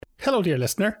Hello, dear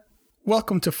listener.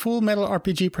 Welcome to Full Metal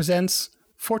RPG presents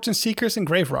Fortune Seekers and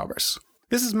Grave Robbers.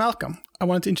 This is Malcolm. I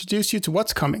wanted to introduce you to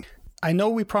what's coming. I know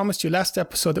we promised you last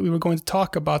episode that we were going to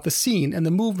talk about the scene and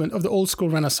the movement of the old school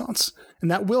Renaissance,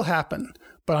 and that will happen,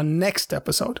 but on next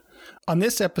episode. On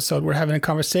this episode, we're having a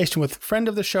conversation with friend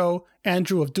of the show,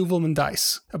 Andrew of Duvelman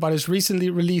Dice, about his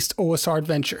recently released OSR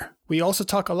adventure. We also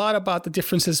talk a lot about the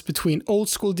differences between old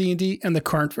school D&D and the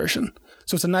current version,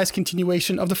 so it's a nice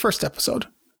continuation of the first episode.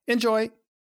 Enjoy!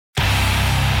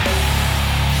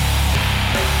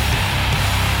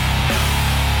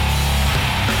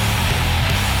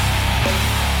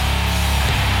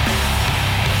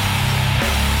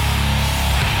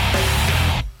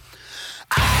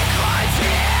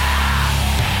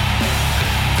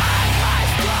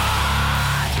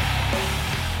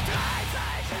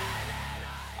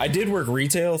 I did work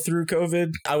retail through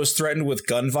COVID. I was threatened with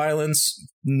gun violence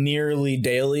nearly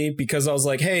daily because I was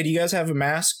like, hey, do you guys have a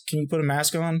mask? Can you put a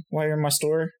mask on while you're in my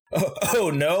store?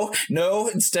 Oh no.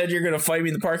 Instead, you're going to fight me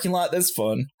in the parking lot. That's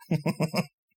fun.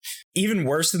 Even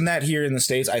worse than that here in the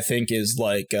States, I think, is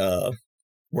like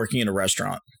working in a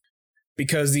restaurant.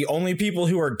 Because the only people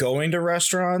who are going to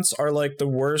restaurants are like the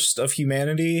worst of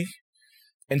humanity.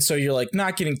 And so you're like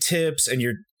not getting tips, and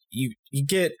you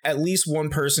get at least one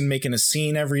person making a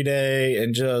scene every day,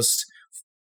 and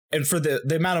for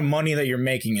the amount of money that you're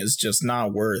making is just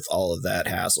not worth all of that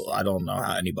hassle. I don't know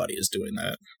how anybody is doing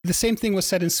that. The same thing was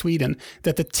said in Sweden,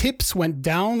 that the tips went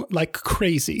down like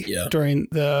crazy during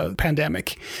the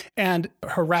pandemic, and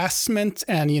harassment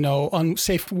and,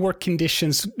 unsafe work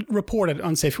conditions, reported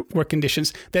unsafe work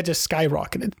conditions, that just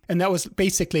skyrocketed. And that was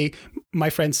basically, my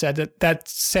friend said that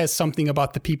says something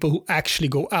about the people who actually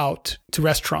go out to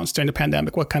restaurants during the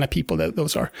pandemic, what kind of people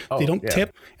those are. They don't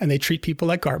tip, and they treat people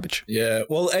like garbage. Yeah.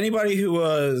 Well, anybody who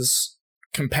was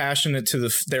compassionate to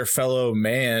their fellow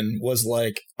man was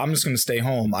like, I'm just going to stay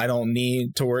home. I don't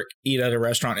need to eat at a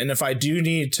restaurant. And if I do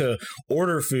need to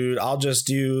order food, I'll just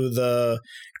do the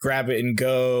grab it and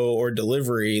go or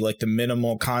delivery, like the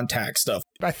minimal contact stuff.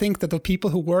 I think that the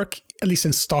people who work, at least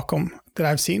in Stockholm that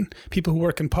I've seen, people who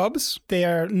work in pubs, they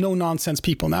are no nonsense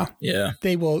people now. Yeah.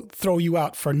 They will throw you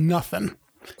out for nothing.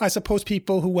 I suppose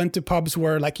people who went to pubs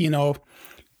were like,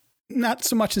 not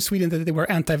so much in Sweden that they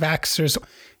were anti-vaxxers.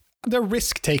 They're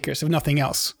risk takers, if nothing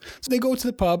else. So they go to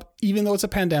the pub, even though it's a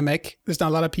pandemic, there's not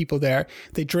a lot of people there.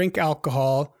 They drink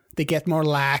alcohol, they get more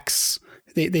lax,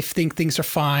 they think things are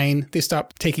fine, they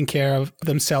stop taking care of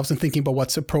themselves and thinking about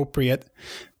what's appropriate.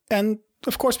 And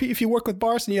of course, if you work with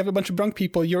bars and you have a bunch of drunk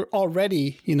people, you're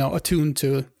already, attuned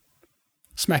to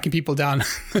smacking people down.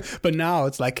 But now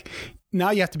it's like, now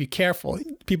you have to be careful.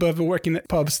 People have been working at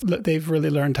pubs, they've really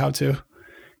learned how to,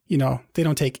 they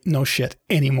don't take no shit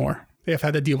anymore. They have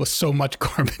had to deal with so much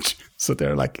garbage. So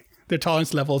they're like, their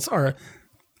tolerance levels are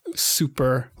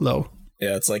super low.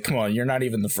 Yeah, it's like, come on, you're not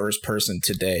even the first person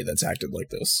today that's acted like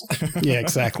this. Yeah,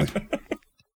 exactly.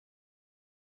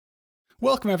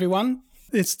 Welcome, everyone.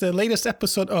 It's the latest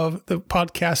episode of the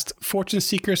podcast Fortune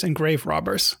Seekers and Grave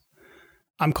Robbers.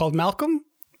 I'm called Malcolm,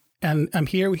 and I'm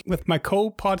here with my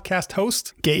co-podcast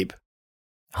host, Gabe.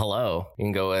 Hello. You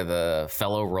can go with a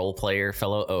fellow role player,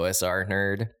 fellow OSR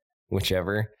nerd,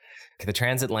 whichever. The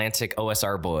Transatlantic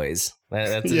OSR Boys.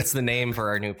 That's the name for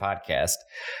our new podcast.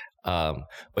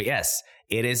 But yes,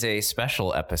 it is a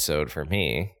special episode for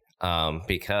me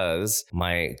because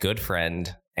my good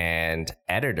friend and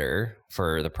editor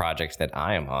for the project that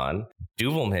I am on,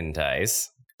 Duvelman Dice.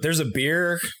 There's a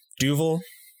beer, Duvel.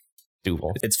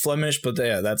 It's Flemish, but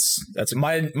yeah, that's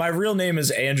my real name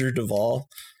is Andrew Duval,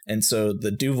 and so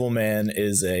the Duvelman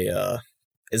is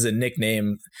a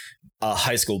nickname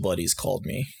high school buddies called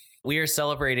me. We are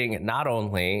celebrating not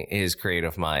only his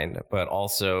creative mind, but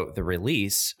also the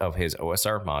release of his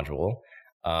OSR module,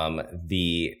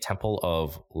 the Temple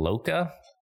of Loka,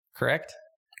 correct?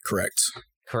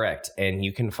 Correct. And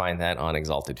you can find that on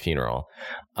Exalted Funeral.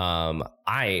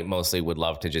 I mostly would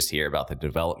love to just hear about the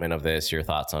development of this, your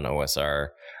thoughts on OSR.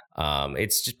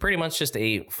 It's just pretty much just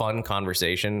a fun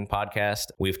conversation podcast.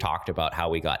 We've talked about how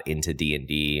we got into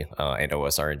D&D and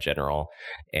OSR in general,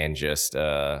 and just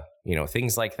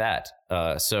things like that.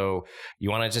 So you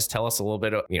want to just tell us a little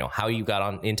bit of, how you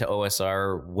got into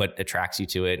OSR, what attracts you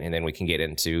to it, and then we can get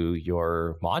into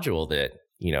your module that,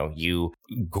 you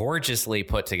gorgeously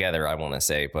put together, I want to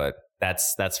say, but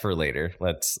that's for later.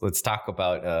 Let's talk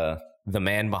about the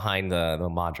man behind the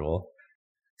module.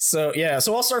 So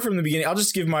I'll start from the beginning. I'll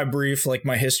just give my brief,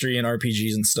 my history in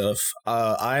RPGs and stuff.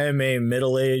 I am a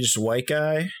middle-aged white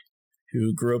guy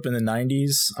who grew up in the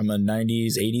 90s. I'm a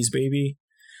 90s, 80s baby.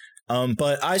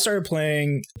 But I started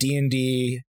playing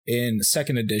D&D in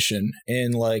second edition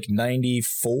in like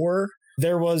 94.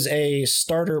 There was a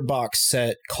starter box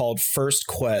set called First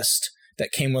Quest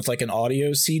that came with like an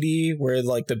audio CD where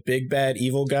like the big bad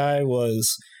evil guy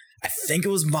was, I think it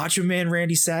was Macho Man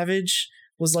Randy Savage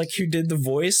was like who did the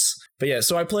voice. But yeah,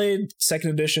 so I played second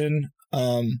edition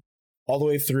all the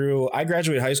way through. I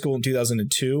graduated high school in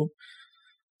 2002.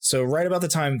 So right about the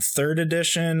time third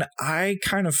edition, I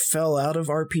kind of fell out of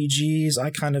RPGs. I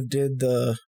kind of did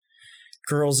the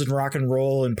girls and rock and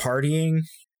roll and partying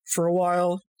for a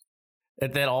while.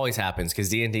 That always happens because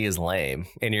D&D is lame,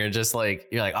 and you're like,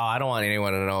 oh, I don't want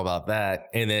anyone to know about that.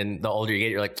 And then the older you get,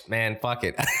 you're like, man, fuck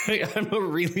it. I'm a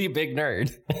really big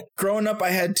nerd. Growing up, I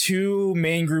had two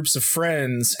main groups of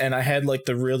friends, and I had like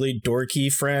the really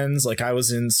dorky friends. Like I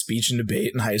was in speech and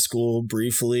debate in high school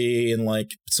briefly, and like,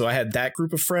 so I had that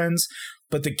group of friends.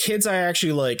 But the kids I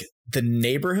actually like, the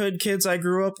neighborhood kids I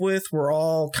grew up with were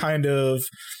all kind of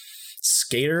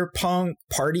skater punk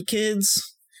party kids.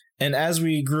 And as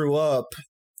we grew up,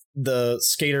 the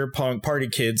skater punk party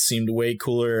kids seemed way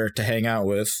cooler to hang out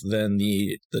with than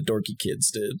the dorky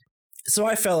kids did. So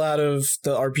I fell out of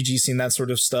the RPG scene, that sort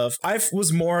of stuff. I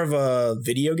was more of a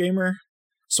video gamer.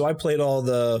 So I played all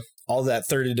that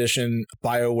third edition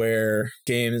BioWare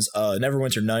games,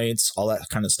 Neverwinter Nights, all that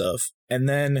kind of stuff. And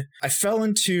then I fell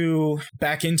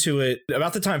back into it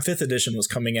about the time fifth edition was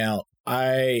coming out.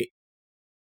 I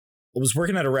was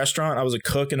working at a restaurant. I was a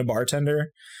cook and a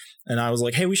bartender. And I was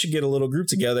like, hey, we should get a little group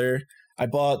together. I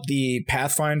bought the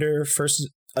Pathfinder first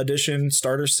edition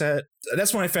starter set.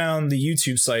 That's when I found the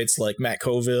YouTube sites like Matt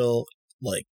Colville,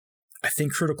 like I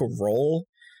think Critical Role,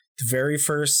 the very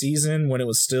first season when it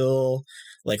was still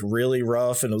like really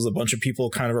rough and it was a bunch of people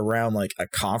kind of around like a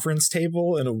conference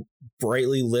table in a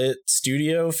brightly lit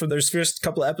studio for their first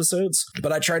couple of episodes.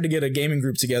 But I tried to get a gaming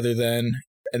group together then,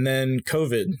 and then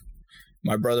COVID.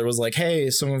 My brother was like,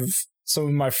 hey, some of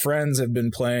my friends have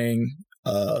been playing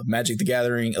Magic the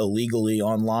Gathering illegally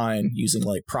online using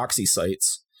like proxy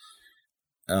sites.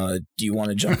 Do you want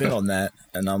to jump in on that?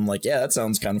 And I'm like, yeah, that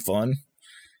sounds kind of fun.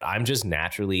 I'm just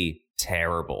naturally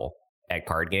terrible at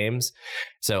card games.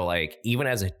 So like even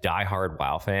as a diehard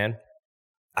WoW fan,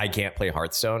 I can't play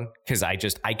Hearthstone because I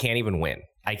can't even win.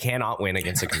 I cannot win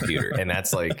against a computer, and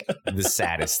that's like the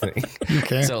saddest thing.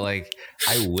 Okay. So like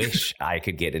I wish I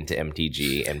could get into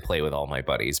MTG and play with all my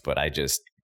buddies, but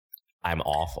I'm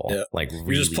awful. Yeah. Like you're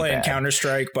really just playing bad.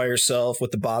 Counter-Strike by yourself with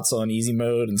the bots on easy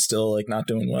mode and still like not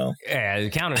doing well. Yeah,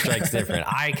 Counter-Strike's different.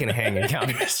 I can hang in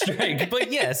Counter-Strike,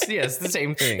 but yes, the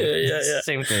same thing. Yeah.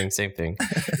 Same thing.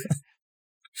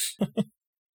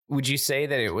 Would you say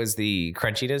that it was the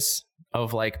crunchiness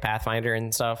of like Pathfinder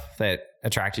and stuff that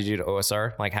attracted you to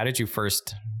OSR? Like, how did you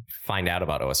first find out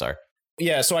about OSR?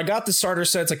 Yeah, so I got the starter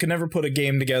sets. I could never put a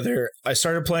game together. I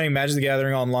started playing Magic the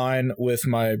Gathering online with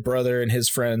my brother and his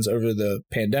friends over the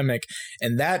pandemic,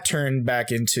 and that turned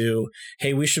back into,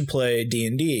 hey, we should play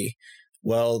D&D.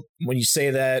 Well, when you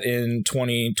say that in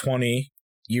 2020,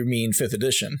 you mean 5th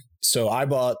edition. So I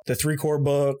bought the 3 core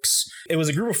books. It was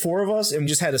a group of 4 of us, and we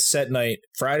just had a set night.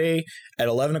 Friday at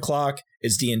 11 o'clock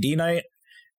is D&D night.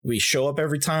 We show up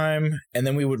every time, and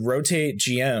then we would rotate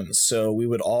GMs. So we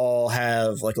would all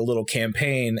have like a little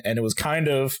campaign, and it was kind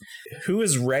of who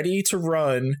is ready to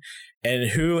run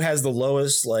and who has the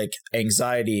lowest like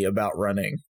anxiety about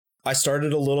running. I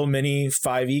started a little mini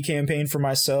 5e campaign for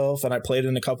myself, and I played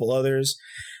in a couple others.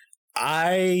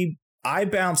 I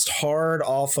bounced hard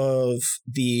off of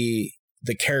the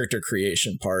character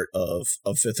creation part of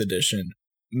 5th edition,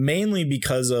 mainly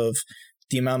because of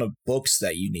the amount of books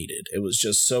that you needed. It was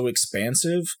just so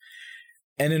expansive.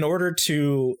 And in order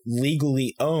to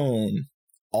legally own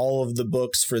all of the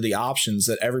books for the options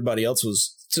that everybody else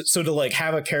was, so to like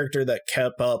have a character that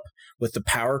kept up with the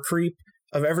power creep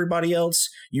of everybody else,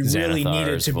 you really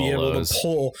needed to be able to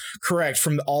pull correct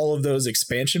from all of those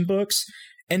expansion books.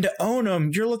 And to own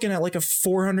them, you're looking at like a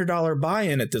 $400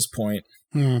 buy-in at this point.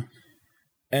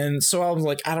 And so I was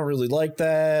like, I don't really like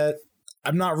that.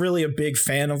 I'm not really a big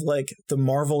fan of like the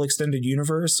Marvel Extended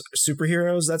Universe,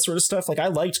 superheroes, that sort of stuff. Like I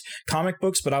liked comic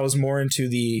books, but I was more into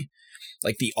the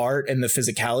art and the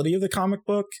physicality of the comic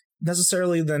book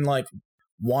necessarily than like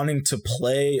wanting to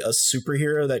play a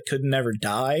superhero that could never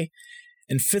die.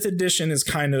 And 5th edition is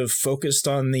kind of focused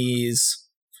on these.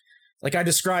 Like I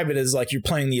describe it as like you're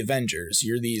playing the Avengers.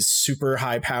 You're these super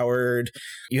high powered,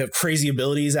 you have crazy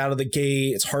abilities out of the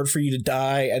gate. It's hard for you to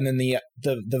die. And then the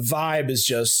vibe is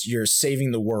just you're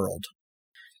saving the world.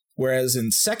 Whereas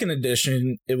in 2nd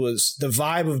edition, it was the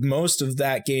vibe of most of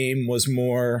that game was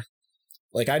more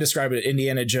like I describe it,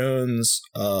 Indiana Jones,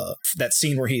 that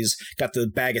scene where he's got the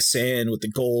bag of sand with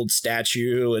the gold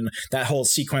statue and that whole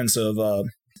sequence of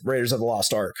Raiders of the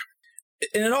Lost Ark.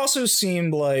 And it also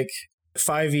seemed like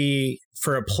 5e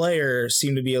for a player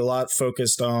seemed to be a lot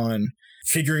focused on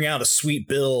figuring out a sweet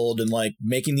build and like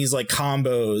making these like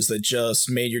combos that just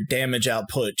made your damage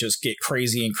output just get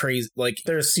crazy and crazy. Like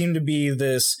there seemed to be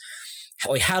this,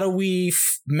 like, how do we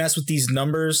mess with these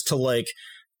numbers to like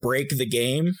break the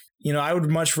game? You know, I would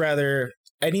much rather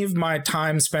any of my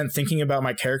time spent thinking about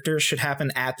my character should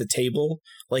happen at the table,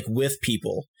 like with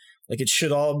people. Like it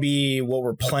should all be what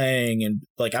we're playing. And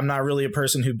like, I'm not really a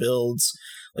person who builds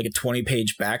like a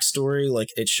 20-page backstory. Like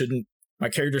my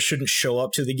character shouldn't show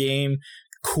up to the game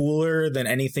cooler than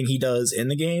anything he does in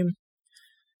the game.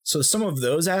 So some of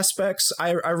those aspects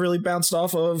I really bounced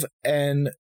off of.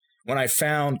 And when I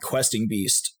found Questing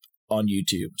Beast on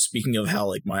YouTube, speaking of how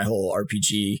like my whole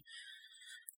RPG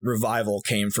revival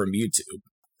came from YouTube.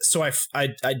 So I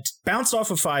bounced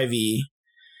off of 5e.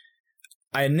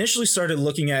 I initially started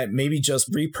looking at maybe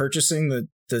just repurchasing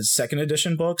the second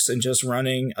edition books and just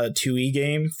running a 2e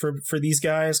game for these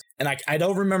guys. And I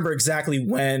don't remember exactly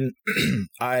when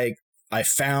I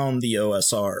found the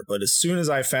OSR, but as soon as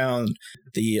I found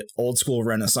the old school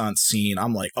Renaissance scene,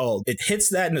 I'm like, oh, it hits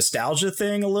that nostalgia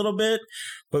thing a little bit,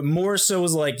 but more so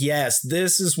was like, yes,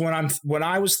 this is when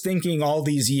I was thinking all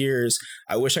these years,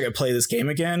 I wish I could play this game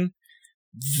again.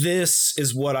 This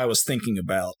is what I was thinking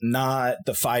about, not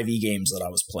the 5e games that I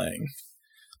was playing.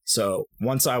 So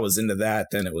once I was into that,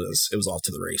 then it was off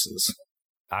to the races.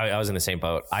 I was in the same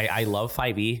boat. I love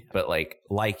 5e, but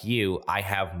like you, I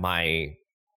have my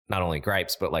not only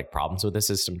gripes, but like problems with the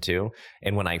system too.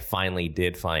 And when I finally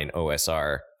did find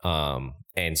OSR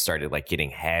and started like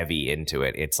getting heavy into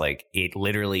it, it's like it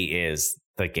literally is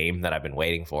the game that I've been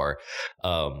waiting for.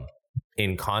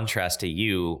 In contrast to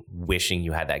you wishing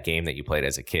you had that game that you played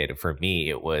as a kid, for me,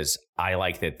 it was, I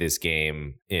like that this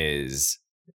game is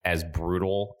as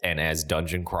brutal and as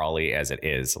dungeon crawly as it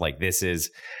is. Like, this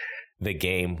is the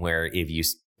game where if you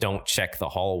don't check the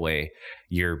hallway,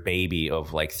 your baby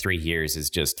of like 3 years is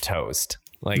just toast.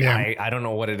 Like, yeah. I don't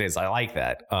know what it is. I like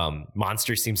that.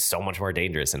 Monsters seem so much more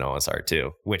dangerous in OSR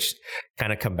too, which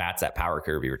kind of combats that power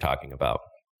curve you were talking about.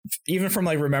 Even from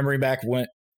like remembering back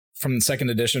from the second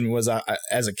edition was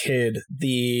as a kid,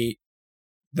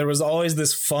 there was always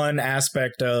this fun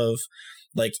aspect of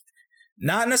like,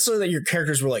 not necessarily that your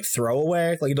characters were like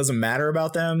throwaway, like it doesn't matter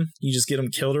about them, you just get them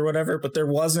killed or whatever, but there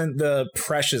wasn't the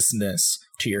preciousness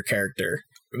to your character.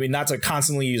 I mean, not to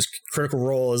constantly use Critical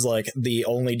Role as like the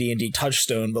only D&D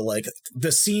touchstone, but like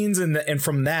the scenes and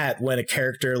from that, when a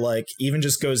character like even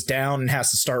just goes down and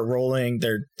has to start rolling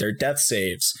their death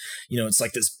saves, you know, it's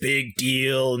like this big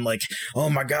deal and like, oh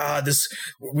my God,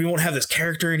 we won't have this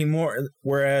character anymore.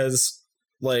 Whereas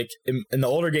like in the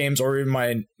older games, or in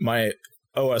my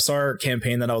OSR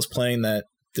campaign that I was playing, that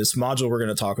this module we're going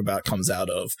to talk about comes out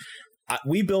of,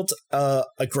 we built a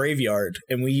graveyard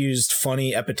and we used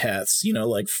funny epitaphs, you know,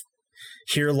 like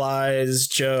here lies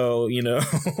Joe, you know.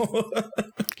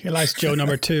 Here lies Joe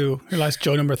number 2. Here lies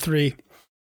Joe number 3.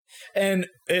 And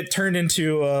it turned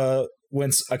into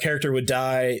when a character would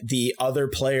die, the other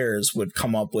players would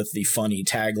come up with the funny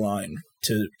tagline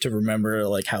to remember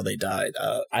like how they died.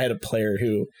 I had a player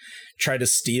who tried to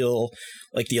steal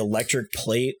like the electric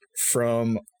plate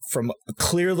from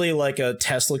clearly like a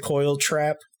Tesla coil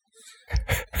trap.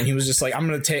 And he was just like, I'm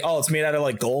going to take, it's made out of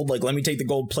like gold. Like, let me take the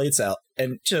gold plates out,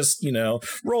 and just, you know,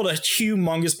 rolled a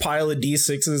humongous pile of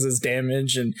D6s as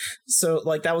damage. And so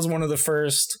like, that was one of the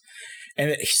first.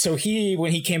 And so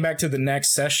when he came back to the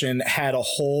next session, had a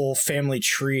whole family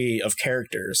tree of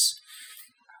characters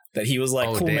that he was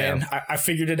like, cool, damn. Man, I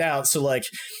figured it out. So like,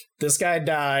 this guy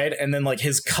died, and then like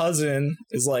his cousin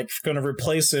is like going to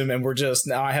replace him. And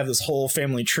now I have this whole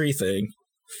family tree thing.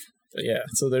 But yeah.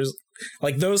 So there's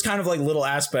like those kind of like little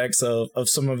aspects of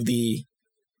some of the,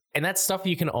 and that's stuff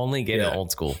you can only get in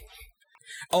old school.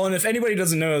 Oh, and if anybody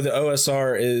doesn't know, the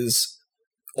OSR is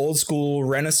old school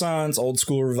Renaissance, old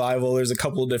school revival. There's a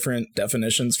couple of different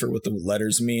definitions for what the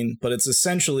letters mean, but it's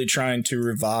essentially trying to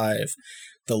revive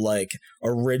the like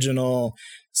original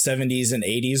 70s and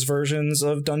 80s versions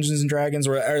of Dungeons and Dragons,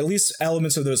 or at least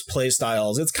elements of those play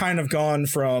styles. It's kind of gone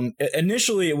from,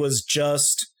 initially it was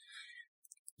just,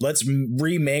 let's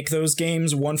remake those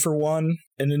games one for one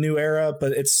in a new era.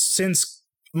 But it's since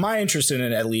my interest in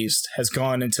it, at least, has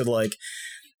gone into like,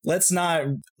 let's not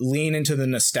lean into the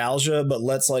nostalgia, but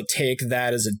let's like take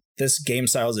that as this game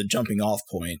style as a jumping off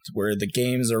point, where the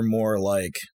games are more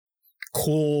like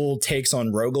cool takes on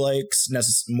roguelikes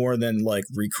more than like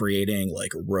recreating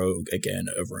like Rogue again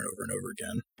over and over and over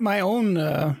again. My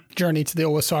own journey to the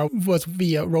OSR was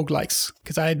via roguelikes,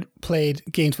 because I had played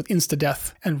games with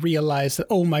insta-death and realized that,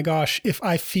 oh my gosh, if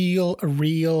I feel a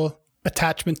real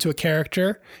attachment to a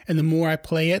character, and the more I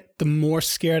play it, the more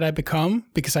scared I become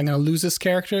because I'm going to lose this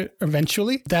character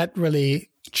eventually. That really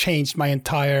changed my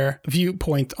entire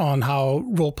viewpoint on how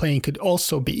role-playing could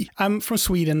also be. I'm from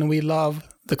Sweden, and we love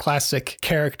the classic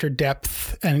character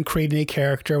depth and creating a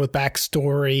character with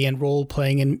backstory and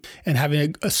role-playing and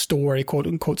having a story,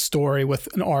 quote-unquote story with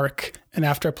an arc. And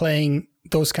after playing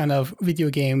those kind of video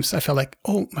games, I felt like,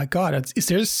 oh my God, is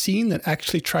there a scene that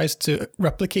actually tries to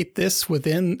replicate this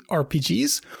within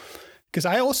RPGs? Because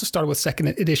I also started with second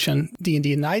edition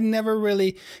D&D, and I never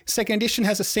really... Second edition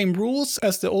has the same rules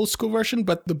as the old school version,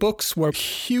 but the books were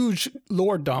huge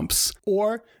lore dumps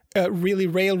or really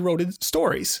railroaded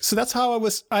stories. So that's how I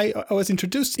was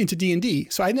introduced into D&D.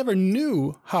 So I never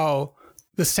knew how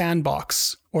the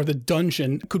sandbox or the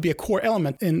dungeon could be a core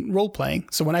element in role-playing.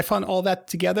 So when I found all that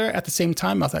together at the same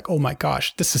time, I was like, oh my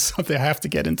gosh, this is something I have to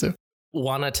get into.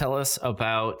 Want to tell us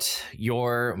about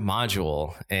your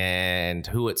module and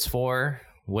who it's for,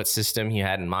 what system you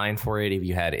had in mind for it, if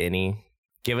you had any?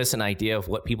 Give us an idea of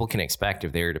what people can expect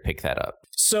if they were to pick that up.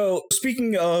 So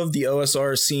speaking of the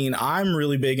OSR scene, I'm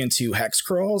really big into hex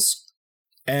crawls.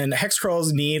 And hex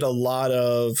crawls need a lot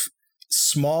of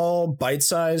small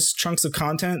bite-sized chunks of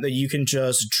content that you can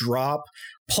just drop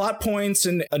plot points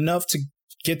and enough to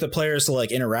get the players to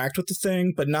like interact with the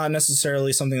thing, but not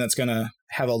necessarily something that's going to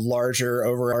have a larger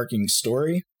overarching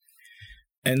story.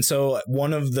 And so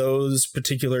one of those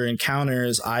particular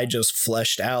encounters I just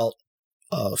fleshed out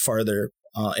farther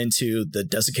into the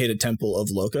Desiccated Temple of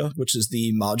Loka, which is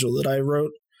the module that I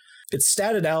wrote. It's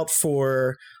statted out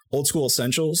for Old School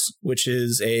Essentials, which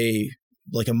is a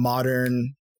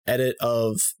modern edit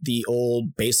of the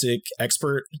old basic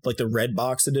expert, like the red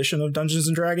box edition of Dungeons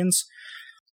and Dragons.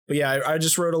 But yeah, I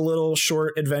just wrote a little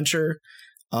short adventure.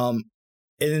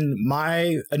 In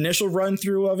my initial run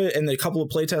through of it and the couple of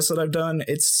playtests that I've done,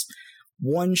 it's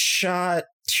 1 shot,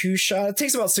 2 shot. It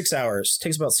takes about 6 hours. It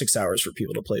takes about 6 hours for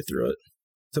people to play through it.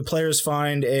 The players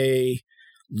find a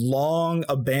long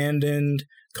abandoned,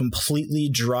 completely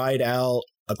dried out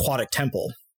aquatic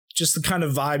temple. Just the kind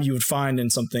of vibe you would find in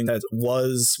something that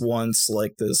was once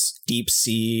like this deep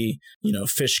sea,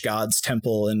 fish god's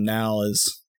temple and now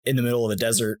is in the middle of a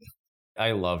desert.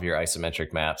 I love your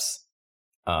isometric maps.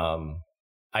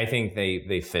 I think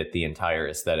they fit the entire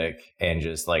aesthetic and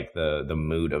just like the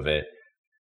mood of it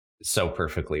so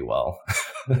perfectly well.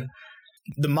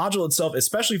 The module itself,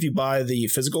 especially if you buy the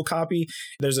physical copy,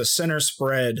 there's a center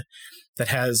spread that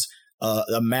has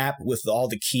a map with all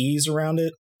the keys around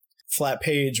it. Flat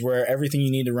page where everything you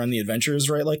need to run the adventure is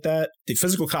right like that. The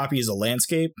physical copy is a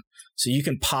landscape, so you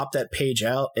can pop that page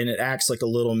out and it acts like a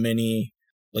little mini,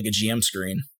 like a GM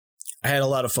screen. I had a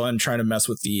lot of fun trying to mess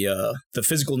with the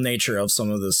physical nature of some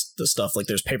of the stuff. Like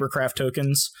there's papercraft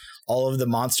tokens, all of the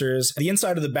monsters. The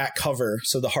inside of the back cover,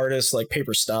 so the hardest like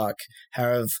paper stock,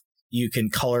 you can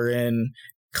color in,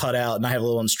 cut out, and I have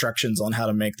little instructions on how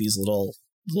to make these little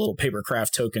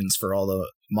papercraft tokens for all the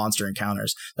monster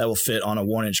encounters that will fit on a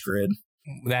 1-inch grid.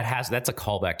 That's a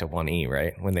callback to 1E,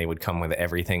 right? When they would come with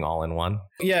everything all in one.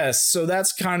 Yes, so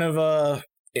that's kind of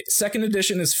second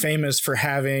edition is famous for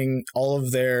having all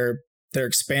of their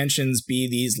expansions be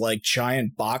these like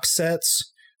giant box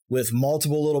sets with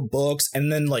multiple little books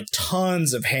and then like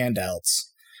tons of handouts.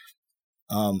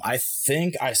 I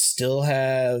think I still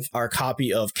have our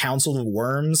copy of Council of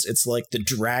Worms. It's like the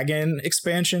dragon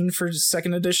expansion for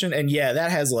second edition. And yeah,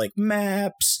 that has like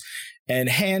maps and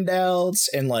handouts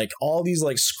and like all these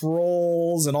like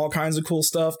scrolls and all kinds of cool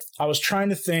stuff. I was trying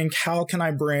to think, how can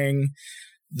I bring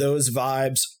those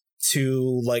vibes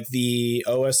to like the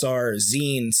OSR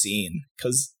zine scene?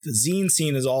 Because the zine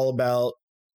scene is all about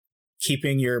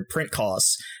keeping your print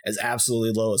costs as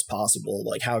absolutely low as possible.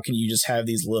 Like, how can you just have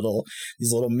these little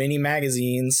mini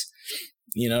magazines,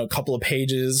 a couple of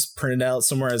pages printed out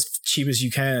somewhere as cheap as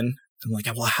you can? I'm like,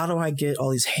 well, how do I get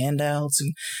all these handouts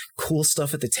and cool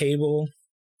stuff at the table?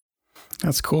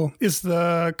 That's cool. Is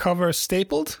the cover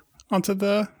stapled onto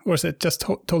or is it just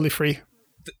totally free?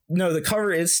 No, the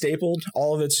cover is stapled.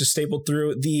 All of it's just stapled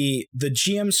through. The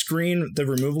GM screen, the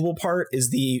removable part, is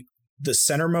the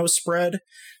centermost spread.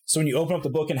 So when you open up the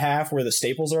book in half where the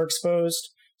staples are exposed,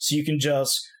 so you can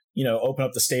just, open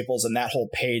up the staples and that whole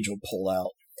page will pull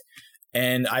out.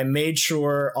 And I made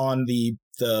sure on the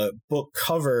book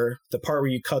cover, the part where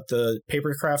you cut the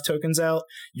papercraft tokens out,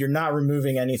 you're not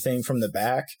removing anything from the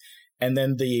back. And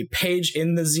then the page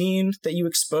in the zine that you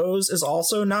expose is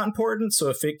also not important. So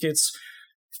if it gets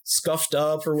scuffed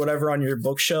up or whatever on your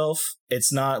bookshelf,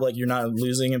 it's not like you're not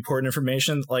losing important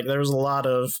information. Like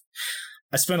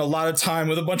I spent a lot of time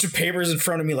with a bunch of papers in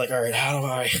front of me, like, all right, how do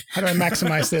I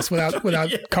maximize this without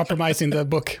yeah. compromising the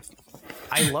book?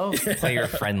 I love player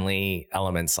friendly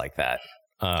elements like that.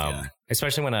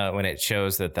 Especially when it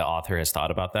shows that the author has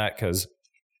thought about that, because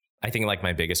I think like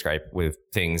my biggest gripe with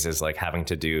things is like having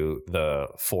to do the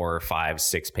 4, 5,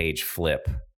 6 page flip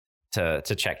to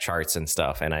check charts and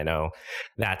stuff. And I know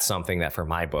that's something that for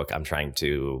my book, I'm trying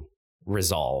to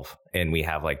resolve. And we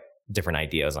have like different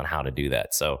ideas on how to do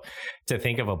that. So to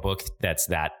think of a book that's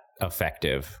that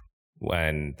effective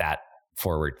when that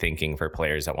forward thinking for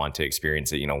players that want to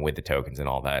experience it, you know, with the tokens and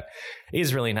all that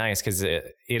is really nice, because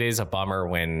it is a bummer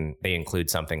when they include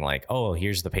something like, oh,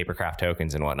 here's the papercraft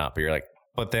tokens and whatnot. But you're like,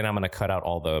 but then I'm going to cut out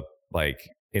all the like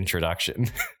introduction,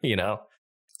 you know?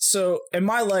 So in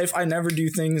my life, I never do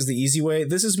things the easy way.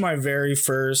 This is my very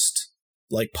first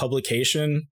like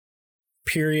publication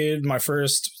period, my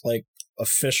first like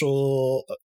official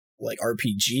like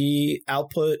RPG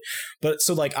output. But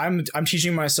so like I'm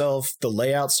teaching myself the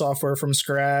layout software from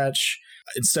scratch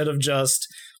instead of just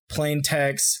plain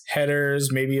text,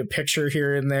 headers, maybe a picture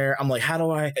here and there. I'm like, how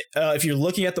do I, if you're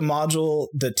looking at the module,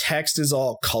 the text is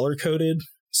all color coded.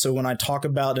 So when I talk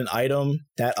about an item,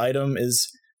 that item is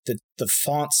the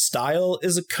font style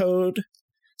is a code.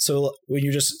 So when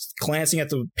you're just glancing at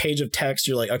the page of text,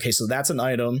 you're like, okay, so that's an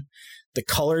item. The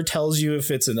color tells you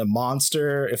if it's a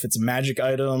monster, if it's a magic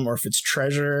item, or if it's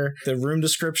treasure. The room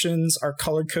descriptions are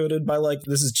color coded by like,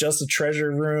 this is just a treasure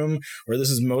room, or this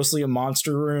is mostly a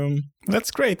monster room.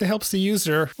 That's great. It helps the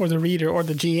user or the reader or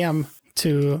the GM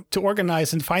to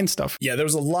organize and find stuff. Yeah, there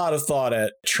was a lot of thought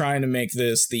at trying to make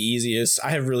this the easiest.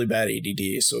 I have really bad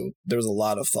ADD, so there was a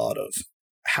lot of thought of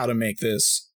how to make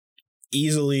this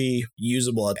easily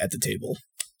usable at the table.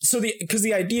 So because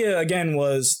the idea again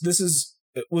was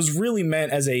it was really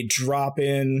meant as a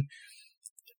drop-in,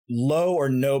 low or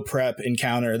no prep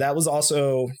encounter. That was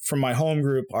also, from my home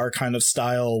group, our kind of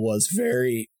style was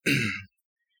very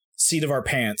seat of our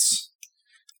pants.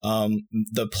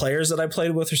 The players that I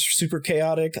played with are super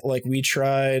chaotic. Like we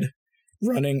tried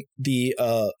running the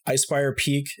Icefire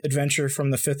Peak adventure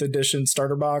from the 5th edition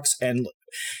starter box, and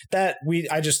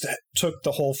I just took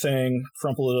the whole thing,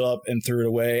 crumpled it up, and threw it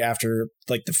away after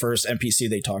like the first NPC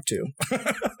they talked to.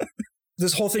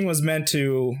 This whole thing was meant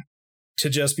to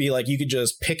just be like, you could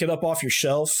just pick it up off your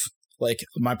shelf. Like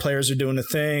my players are doing a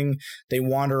thing, they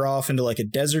wander off into like a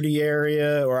deserty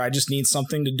area, or I just need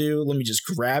something to do. Let me just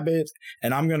grab it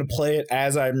and I'm going to play it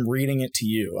as I'm reading it to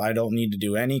you. I don't need to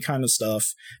do any kind of stuff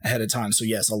ahead of time. So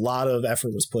yes, a lot of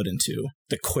effort was put into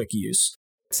the quick use.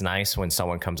 It's nice when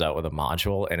someone comes out with a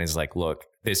module and is like, look,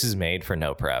 this is made for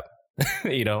no prep.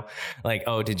 You know, like,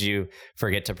 oh, did you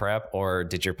forget to prep, or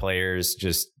did your players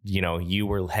just, you know, you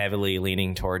were heavily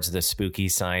leaning towards the spooky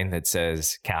sign that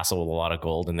says castle with a lot of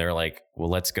gold, and they're like, well,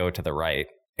 let's go to the right,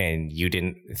 and you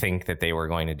didn't think that they were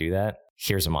going to do that?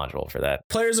 Here's a module for that.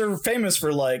 Players are famous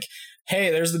for like, hey,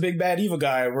 there's the big bad evil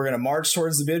guy. We're going to march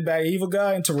towards the big bad evil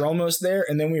guy until we're almost there,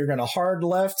 and then we're going to hard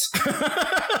left.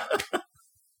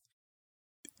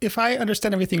 If I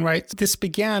understand everything right, this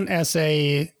began as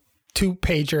a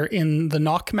 2-pager in the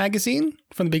Knock magazine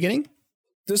from the beginning?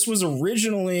 This was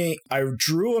originally, I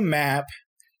drew a map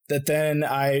that then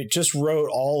I just wrote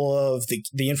all of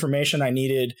the information I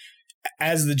needed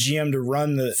as the GM to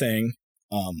run the thing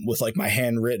with like my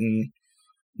handwritten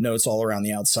notes all around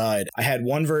the outside. I had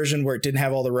one version where it didn't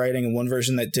have all the writing and one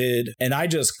version that did, and I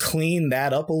just cleaned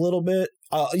that up a little bit.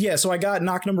 So I got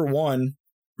Knock number 1,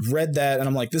 read that, and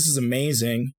I'm like, this is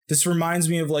amazing. This reminds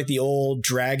me of like the old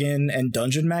Dragon and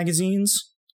Dungeon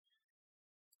magazines,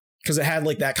 because it had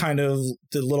like that kind of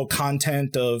the little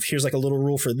content of here's like a little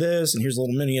rule for this and here's a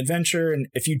little mini adventure. And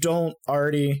if you don't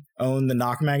already own the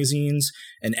Knock magazines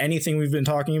and anything we've been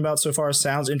talking about so far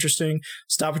sounds interesting,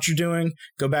 stop what you're doing,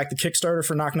 go back to Kickstarter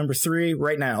for Knock number 3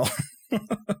 right now.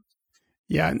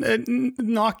 Yeah,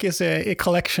 Knock is a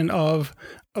collection of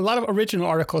a lot of original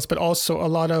articles, but also a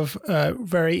lot of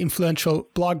very influential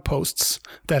blog posts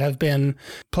that have been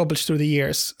published through the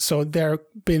years. So they've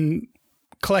been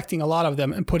collecting a lot of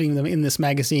them and putting them in this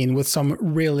magazine with some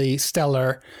really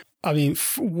stellar,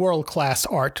 world-class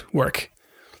artwork,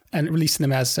 and releasing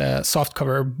them as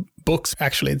softcover books.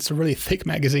 Actually, it's a really thick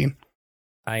magazine.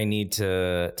 I need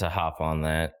to hop on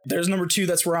that. There's number 2.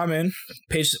 That's where I'm in.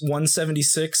 Page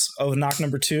 176 of Knock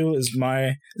number 2 is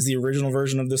the original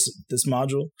version of this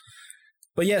module.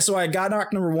 But yeah, so I got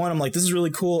Knock number 1. I'm like, this is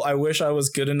really cool. I wish I was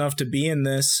good enough to be in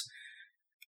this.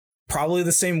 Probably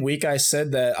the same week I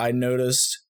said that, I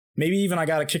noticed, maybe even I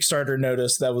got a Kickstarter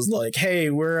notice that was like, hey,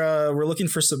 we're looking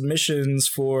for submissions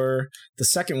for the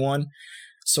second one.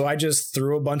 So I just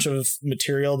threw a bunch of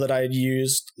material that I had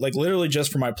used, like literally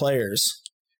just for my players.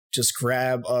 Just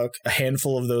grab a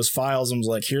handful of those files and was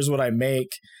like, here's what I make.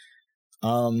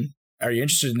 And are you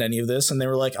interested in any of this? And they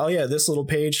were like, oh yeah, this little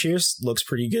page here looks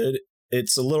pretty good.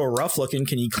 It's a little rough looking.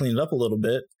 Can you clean it up a little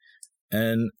bit?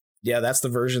 And yeah, that's the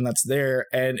version that's there.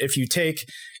 And if you take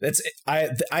I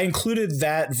included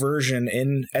that version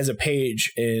in as a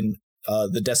page in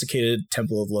the Desiccated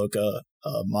Temple of Loka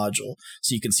module,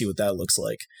 so you can see what that looks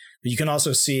like. But you can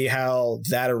also see how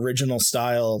that original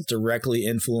style directly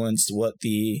influenced what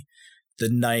the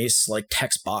nice like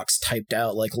text box typed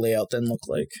out like layout then looked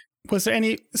like. Was there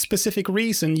any specific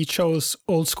reason you chose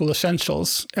Old School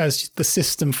Essentials as the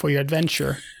system for your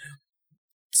adventure?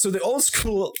 So the old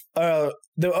school, the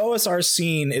OSR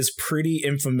scene is pretty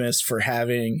infamous for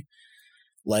having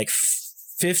like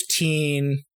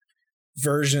 15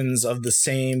 versions of the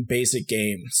same basic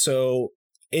game. So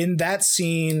in that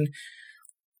scene,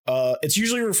 it's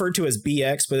usually referred to as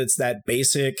BX, but it's that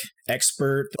basic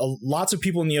expert. Lots of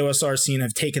people in the OSR scene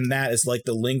have taken that as like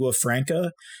the lingua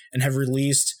franca and have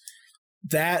released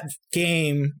that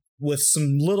game with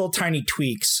some little tiny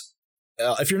tweaks.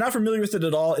 If you're not familiar with it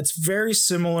at all, it's very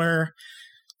similar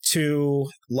to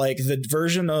like the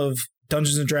version of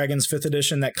Dungeons and Dragons 5th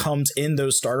edition that comes in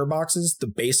those starter boxes, the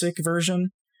basic version.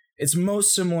 It's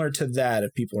most similar to that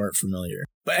if people aren't familiar.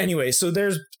 But anyway, so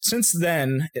since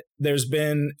then,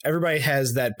 everybody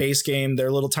has that base game,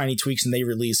 their little tiny tweaks, and they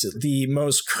release it. The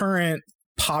most current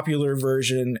popular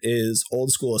version is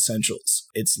Old School Essentials.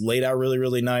 It's laid out really,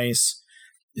 really nice.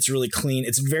 It's really clean.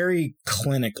 It's very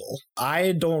clinical.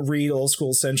 I don't read Old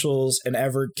School Essentials and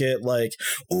ever get like,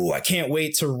 oh, I can't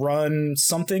wait to run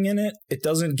something in it. It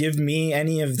doesn't give me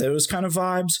any of those kind of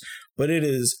vibes, but it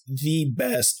is the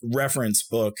best reference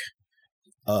book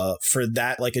for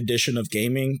that like edition of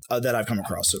gaming that I've come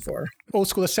across so far. Old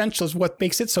School Essentials, what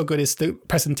makes it so good is the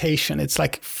presentation. It's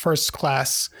like first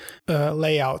class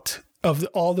layout of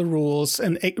all the rules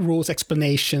and rules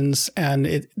explanations,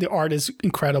 and the art is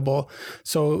incredible.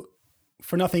 So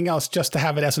for nothing else, just to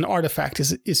have it as an artifact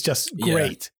is just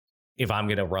great. If I'm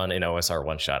going to run an OSR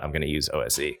one shot, I'm going to use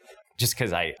OSE just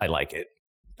because I like it.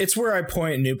 It's where I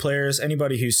point new players,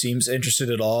 anybody who seems interested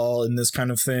at all in this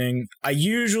kind of thing. I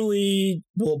usually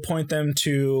will point them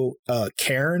to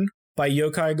Cairn by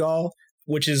Yokai Gall,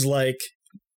 which is like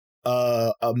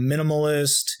a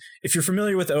minimalist. If you're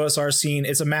familiar with the OSR scene,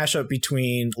 it's a mashup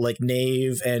between like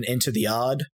Knave and Into the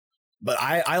Odd. But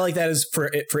I like that as for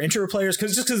intro players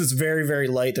because it's very, very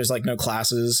light. There's like no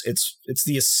classes. It's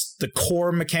the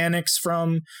core mechanics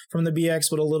from the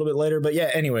BX, but a little bit later. But yeah,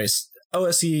 anyways,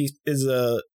 OSE is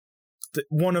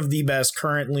one of the best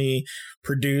currently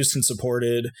produced and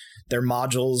supported. Their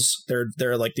modules,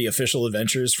 they're like the official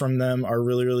adventures from them are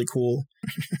really, really cool.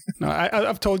 No,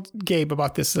 I've told Gabe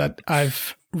about this, that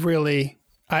I've really,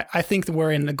 I think that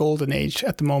we're in the golden age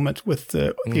at the moment with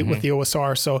the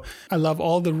OSR. So I love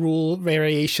all the rule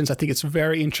variations. I think it's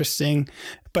very interesting,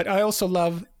 but I also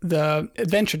love the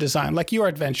adventure design, like your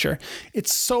adventure.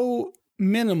 It's so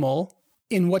minimal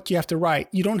in what you have to write.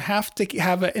 You don't have to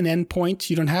have an endpoint.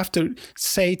 You don't have to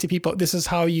say to people, this is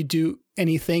how you do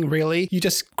anything, really. You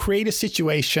just create a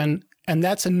situation, and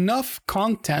that's enough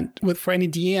content for any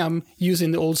DM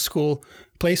using the old school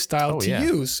play style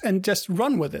use and just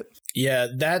run with it. Yeah,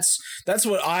 that's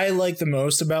what I like the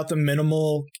most about the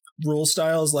minimal rule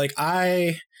styles. Like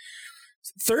 3rd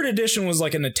edition was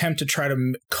like an attempt to try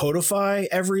to codify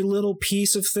every little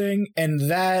piece of thing, and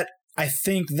that I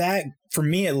think that, for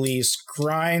me at least,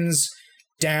 grinds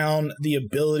down the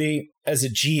ability as a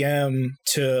GM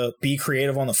to be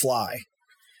creative on the fly.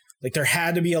 Like there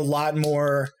had to be a lot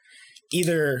more,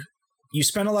 either you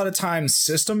spent a lot of time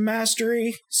system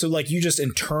mastery, so like you just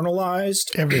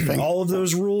internalized everything, all of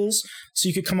those rules, so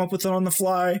you could come up with it on the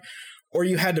fly, or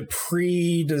you had to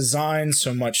pre-design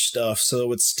so much stuff so it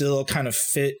would still kind of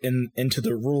fit into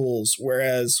the rules.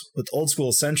 Whereas with Old School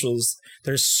Essentials,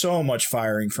 there's so much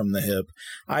firing from the hip.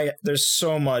 There's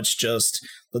so much just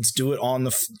let's do it on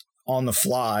the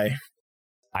fly.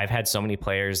 I've had so many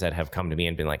players that have come to me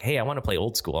and been like, hey, I want to play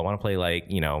old school. I want to play like,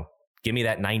 give me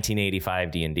that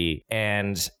 1985 D&D.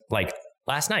 And like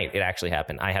last night, it actually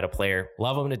happened. I had a player,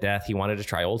 love him to death. He wanted to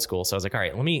try old school. So I was like, all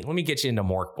right, let me get you into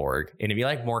Morkborg. And if you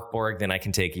like Morkborg, then I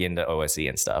can take you into OSE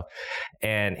and stuff.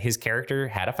 And his character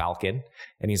had a falcon.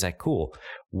 And he's like, cool.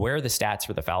 Where are the stats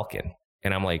for the falcon?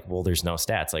 And I'm like, well, there's no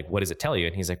stats. Like, what does it tell you?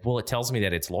 And he's like, well, it tells me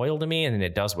that it's loyal to me and then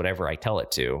it does whatever I tell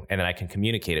it to. And then I can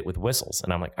communicate it with whistles.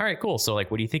 And I'm like, all right, cool. So like,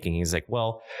 what are you thinking? He's like,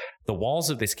 well, the walls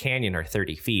of this canyon are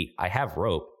 30 feet. I have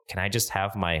rope. Can I just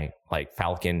have my like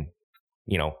falcon,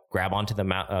 grab onto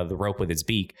the rope with its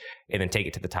beak and then take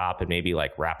it to the top and maybe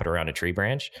like wrap it around a tree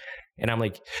branch? And I'm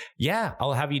like, yeah,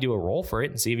 I'll have you do a roll for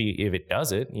it and see if it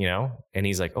does it, And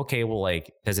he's like, okay, well,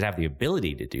 like, does it have the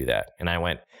ability to do that? And I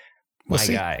went, my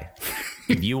guy,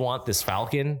 if you want this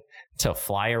Falcon to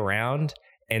fly around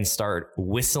and start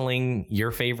whistling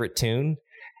your favorite tune,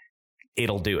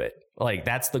 it'll do it. Like,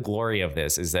 that's the glory of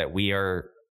this, is that we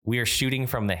are shooting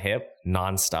from the hip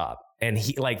nonstop. And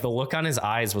he, like, the look on his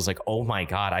eyes was like, oh my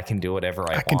God, I can do whatever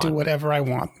I want. I can do whatever I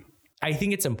want. I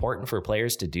think it's important for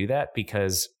players to do that,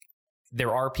 because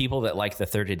there are people that like the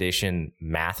 3rd edition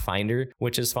Math Finder,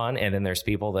 which is fun. And then there's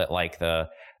people that like the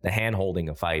hand holding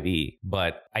of 5e.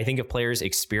 But I think if players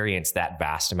experience that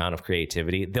vast amount of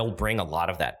creativity, they'll bring a lot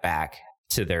of that back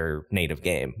to their native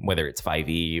game, whether it's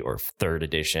 5e or 3rd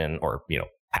edition or, you know,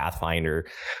 Pathfinder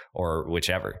or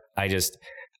whichever.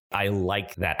 I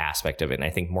like that aspect of it, and I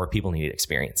think more people need to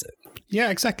experience it. Yeah,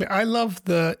 exactly. I love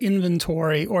the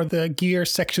inventory or the gear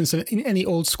sections in any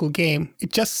old school game.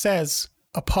 It just says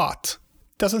a pot.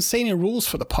 It doesn't say any rules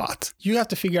for the pot. You have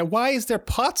to figure out, why is there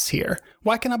pots here?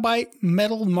 Why can I buy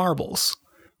metal marbles?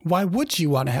 Why would you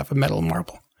want to have a metal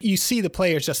marble? You see the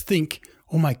players just think,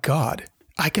 oh my God,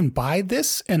 I can buy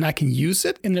this and I can use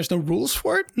it and there's no rules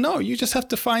for it? No, you just have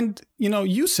to find,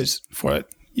 uses for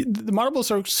it. The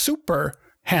marbles are super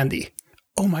handy.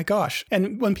 Oh my gosh.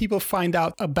 And when people find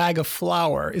out a bag of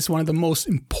flour is one of the most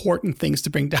important things to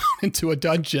bring down into a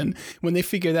dungeon, when they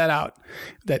figure that out,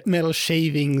 that metal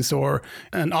shavings or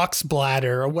an ox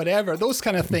bladder or whatever, those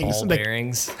kind of things. Ball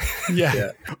bearings.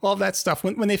 Yeah. All that stuff.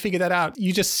 When they figure that out,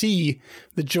 you just see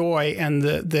the joy and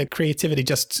the creativity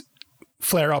just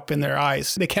flare up in their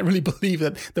eyes. They can't really believe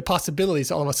that the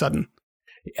possibilities all of a sudden.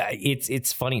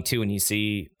 It's funny too when you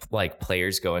see like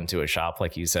players go into a shop,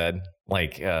 like you said,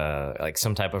 like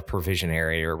some type of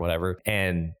provisionary or whatever,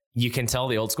 and you can tell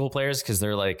the old school players, because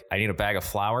they're like, I need a bag of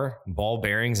flour, ball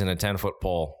bearings, and a 10-foot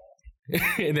pole.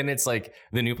 And then it's like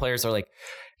the new players are like,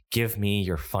 give me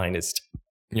your finest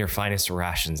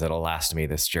rations that'll last me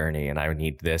this journey, and I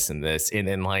need this and this. And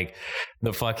then like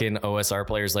the fucking OSR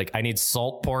players like, I need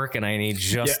salt pork and I need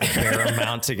just the fair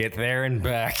amount to get there and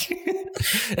back.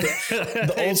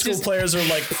 The old school players are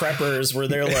like preppers, where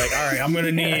they're like, all right, I'm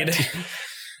gonna need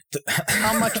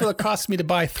how much will it cost me to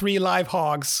buy 3 live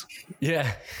hogs?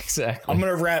 Yeah, exactly. I'm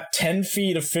gonna wrap 10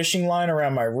 feet of fishing line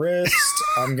around my wrist.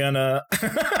 I'm gonna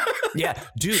yeah,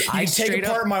 dude, I take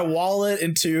apart my wallet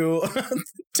into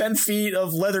 10 feet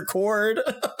of leather cord.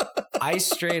 I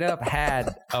straight up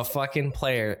had a fucking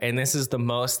player, and this is the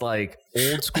most like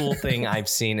old school thing I've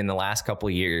seen in the last couple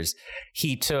of years.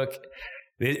 He took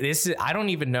this. I don't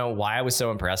even know why I was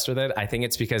so impressed with it. I think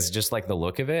it's because just like the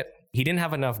look of it. He didn't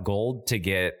have enough gold to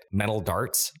get metal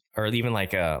darts, or even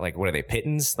like what are they,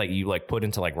 pitons? Like you like put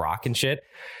into like rock and shit.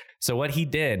 So what he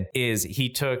did is he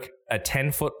took a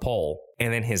 10-foot pole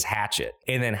and then his hatchet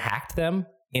and then hacked them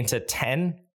into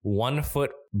 10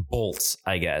 1-foot bolts,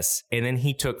 I guess. And then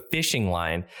he took fishing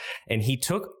line and he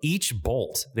took each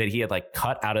bolt that he had like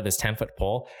cut out of this 10-foot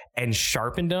pole and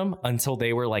sharpened them until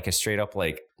they were like a straight up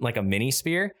like a mini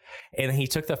spear. And then he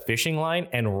took the fishing line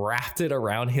and wrapped it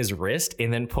around his wrist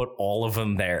and then put all of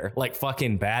them there like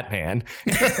fucking Batman.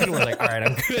 And we're like, all right,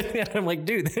 I'm good. And I'm like,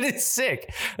 dude, that is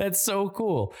sick. That's so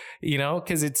cool.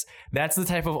 Because that's the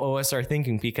type of OSR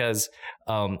thinking, because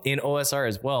in OSR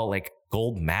as well, like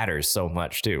gold matters so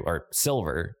much too, or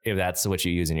silver, if that's what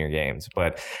you use in your games.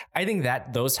 But I think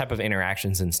that those type of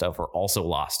interactions and stuff are also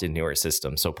lost in newer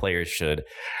systems. So players should,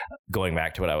 going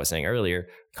back to what I was saying earlier,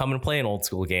 come and play an old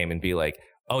school game and be like,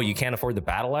 oh, you can't afford the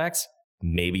battle axe?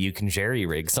 Maybe you can jerry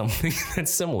rig something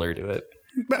that's similar to it.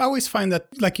 But I always find that,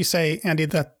 like you say, Andy,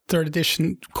 that 3rd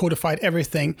edition codified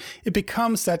everything. It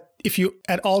becomes that if you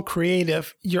at all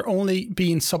creative, you're only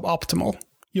being suboptimal.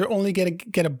 You're only going to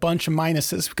get a bunch of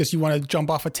minuses because you want to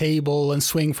jump off a table and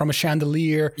swing from a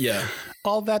chandelier. Yeah.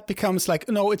 All that becomes like,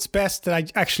 no, it's best that I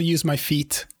actually use my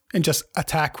feet and just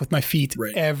attack with my feet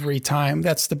every time.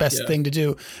 That's the best thing to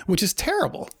do, which is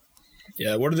terrible.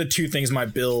 Yeah, what are the 2 things my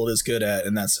build is good at?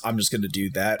 And that's, I'm just going to do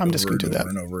that. I'm just going to do that.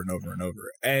 And over and over and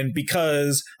over. And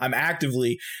because I'm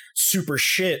actively super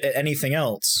shit at anything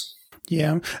else.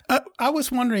 Yeah. I was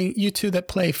wondering, you two that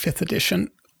play 5th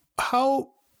edition,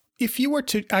 if you were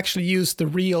to actually use the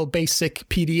real basic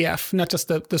PDF, not just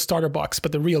the starter box,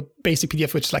 but the real basic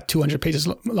PDF, which is like 200 pages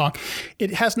long,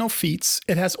 it has no feats.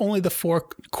 It has only the 4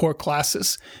 core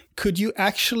classes. Could you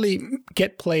actually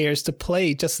get players to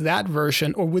play just that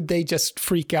version, or would they just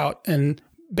freak out and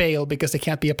bail because they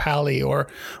can't be a pally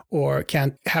or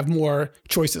can't have more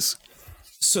choices?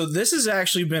 So this has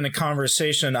actually been a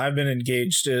conversation I've been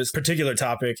engaged in, this particular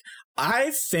topic.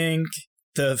 I think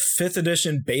the 5th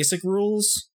edition basic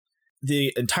rules,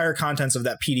 the entire contents of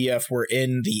that PDF were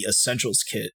in the essentials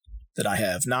kit that I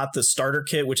have, not the starter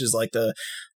kit, which is like the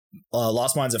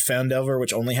Lost Mines of Phandelver,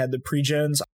 which only had the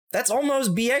pre-gens. That's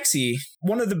almost BX-y.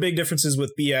 One of the big differences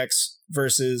with BX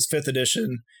versus 5th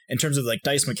edition in terms of like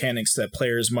dice mechanics that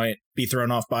players might be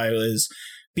thrown off by is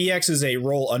BX is a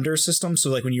roll under system. So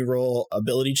like when you roll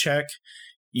ability check,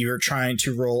 you're trying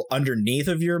to roll underneath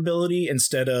of your ability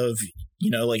instead of, you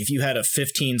know, like if you had a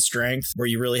 15 strength where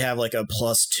you really have like a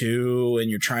 +2 and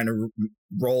you're trying to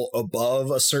roll above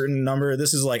a certain number.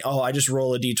 This is like, oh, I just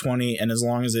roll a d20 and as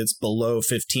long as it's below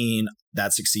 15,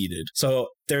 that succeeded. So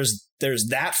there's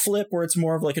that flip where it's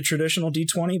more of like a traditional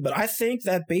d20, but I think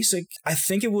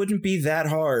it wouldn't be that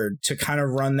hard to kind of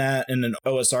run that in an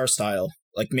OSR style.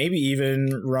 Like maybe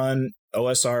even run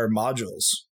OSR modules.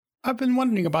 I've been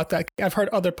wondering about that. I've heard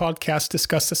other podcasts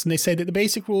discuss this, and they say that the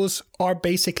basic rules are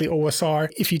basically OSR.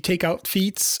 If you take out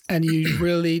feats and you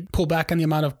really pull back on the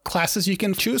amount of classes you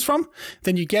can choose from,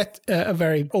 then you get a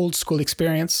very old school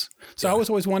experience. So I was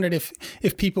always wondered if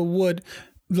people would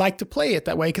like to play it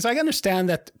that way, because I understand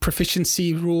that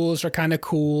proficiency rules are kind of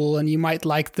cool and you might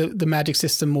like the magic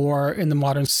system more in the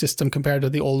modern system compared to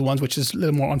the old ones, which is a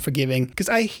little more unforgiving, because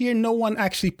I hear no one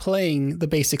actually playing the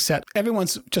basic set.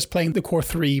 Everyone's just playing the core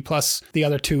 3 plus the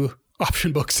other 2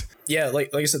 option books. Yeah, like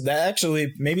I said, that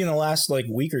actually maybe in the last like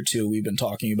week or 2 we've been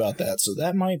talking about that, so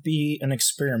that might be an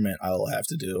experiment I'll have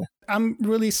to do. I'm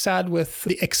really sad with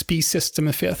the XP system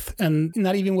in 5th, and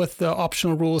not even with the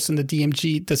optional rules in the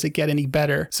DMG does it get any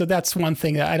better. So that's one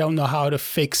thing that I don't know how to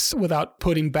fix without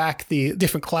putting back the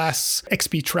different class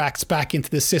XP tracks back into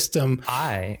the system.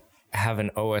 I have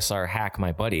an OSR hack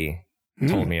my buddy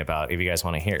told me about, if you guys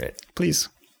want to hear it. Please.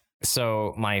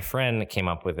 So my friend came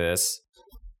up with this.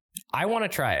 I want to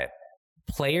try it.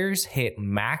 Players hit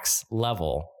max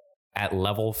level at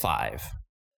level 5.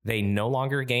 They no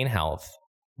longer gain health.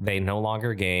 They no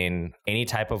longer gain any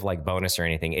type of like bonus or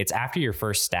anything. It's after your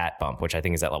first stat bump, which I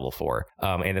think is at level 4.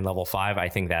 And then level 5, I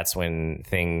think that's when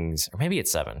things, or maybe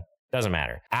it's 7. Doesn't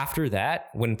matter. After that,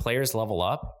 when players level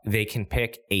up, they can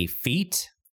pick a feat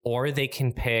or they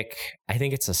can pick, I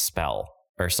think it's a spell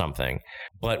or something.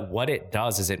 But what it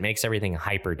does is it makes everything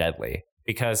hyper deadly.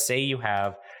 Because say you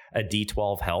have a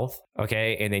D12 health,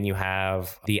 okay, and then you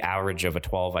have the average of a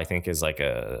 12, I think is like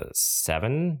a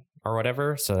 7 or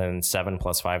whatever. So then 7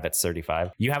 plus 5, that's 35.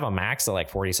 You have a max of like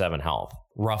 47 health,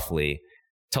 roughly,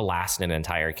 to last an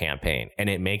entire campaign. And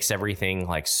it makes everything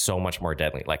like so much more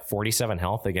deadly. Like 47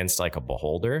 health against like a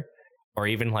beholder, or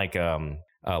even like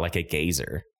a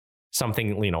gazer,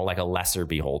 something, you know, like a lesser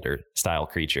beholder style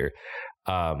creature.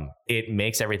 It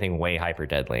makes everything way hyper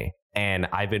deadly. And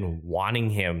I've been wanting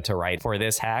him to write for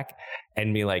this hack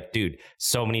and be like, dude,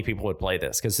 so many people would play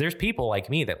this, because there's people like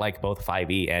me that like both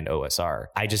 5e and OSR.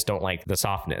 I just don't like the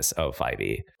softness of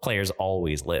 5e. Players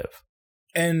always live.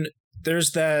 And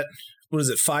there's that, what is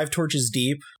it, 5 torches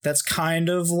deep? That's kind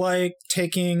of like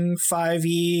taking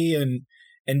 5e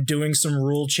and doing some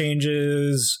rule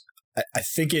changes. I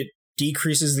think it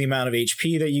decreases the amount of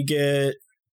HP that you get.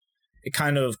 It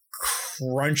kind of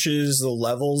crunches the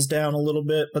levels down a little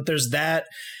bit, but there's that.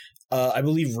 I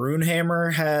believe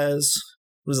Runehammer has,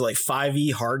 was it like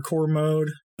 5e hardcore mode?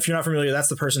 If you're not familiar, that's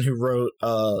the person who wrote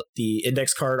the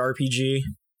Index Card RPG.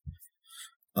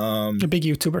 A big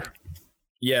YouTuber.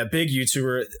 Yeah, big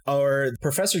YouTuber. Or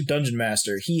Professor Dungeon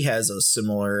Master, he has a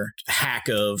similar hack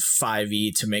of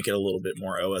 5e to make it a little bit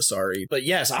more OSR-y. But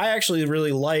yes, I actually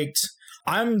really liked.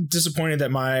 I'm disappointed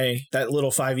that that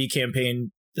little 5e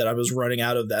campaign that I was running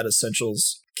out of that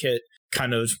Essentials kit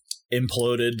kind of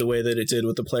imploded the way that it did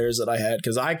with the players that I had,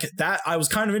 because I was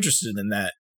kind of interested in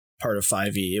that part of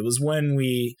 5e. It was when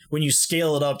you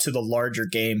scale it up to the larger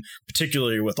game,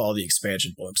 particularly with all the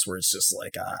expansion books, where it's just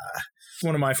like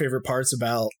one of my favorite parts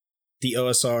about the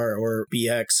OSR or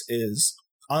BX is,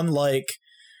 unlike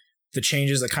the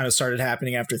changes that kind of started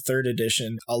happening after 3rd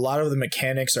edition, a lot of the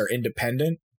mechanics are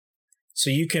independent. So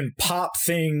you can pop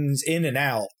things in and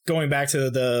out. Going back to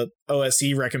the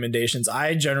OSE recommendations,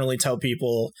 I generally tell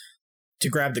people to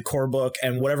grab the core book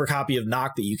and whatever copy of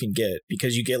Noct that you can get,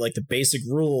 because you get like the basic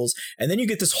rules, and then you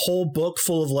get this whole book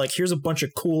full of like, here's a bunch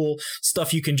of cool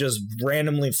stuff you can just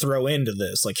randomly throw into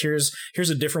this. Like here's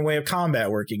a different way of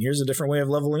combat working. Here's a different way of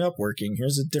leveling up working.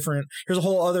 Here's a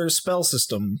whole other spell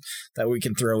system that we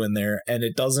can throw in there, and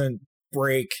it doesn't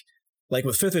break. Like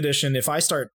with 5th edition, if I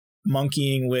start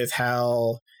monkeying with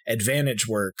how advantage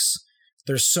works,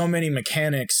 there's so many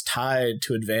mechanics tied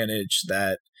to advantage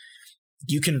that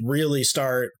you can really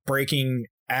start breaking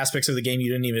aspects of the game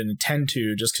you didn't even intend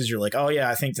to, just because you're like, oh yeah,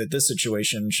 I think that this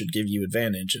situation should give you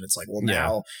advantage, and it's like, well,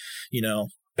 now, you know,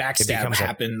 backstab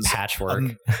happens. Patchwork.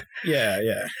 Yeah.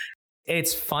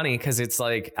 It's funny because it's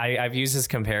like I've used this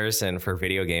comparison for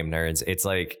video game nerds. It's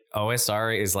like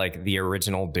OSR is like the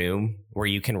original Doom, where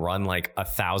you can run like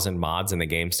 1,000 mods and the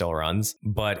game still runs.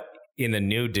 But in the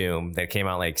new Doom that came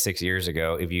out like 6 years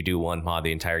ago, if you do one mod,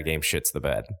 the entire game shits the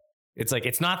bed. It's like,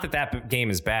 it's not that that game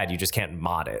is bad, you just can't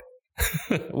mod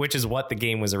it, which is what the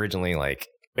game was originally like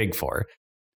big for.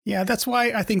 Yeah, that's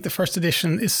why I think the first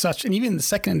edition is such, and even the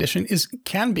second edition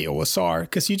can be OSR,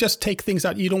 because you just take things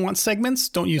out. You don't want segments,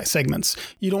 don't use segments.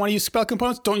 You don't want to use spell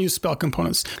components, don't use spell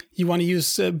components. You want to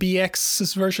use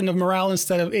BX's version of morale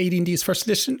instead of AD&D's first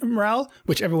edition morale,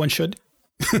 which everyone should.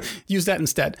 Use that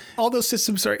instead. All those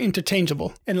systems are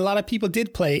interchangeable. And a lot of people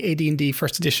did play AD&D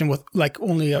first edition with like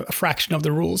only a fraction of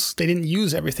the rules. They didn't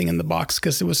use everything in the box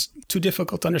because it was too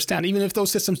difficult to understand. Even if those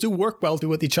systems do work well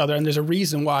with each other, and there's a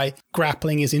reason why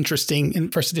grappling is interesting in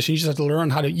first edition, you just have to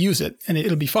learn how to use it and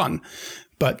it'll be fun.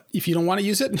 But if you don't want to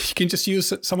use it, you can just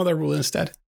use some other rule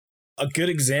instead. A good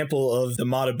example of the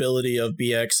modability of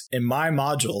BX in my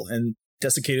module, and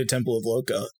Desiccated Temple of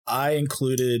Loka,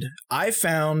 I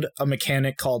found a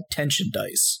mechanic called tension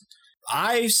dice.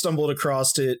 I stumbled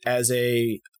across it as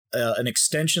an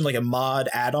extension, like a mod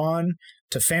add-on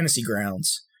to Fantasy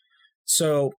Grounds.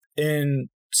 So in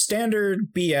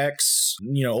standard BX,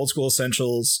 old school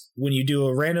essentials, when you do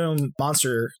a random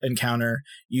monster encounter,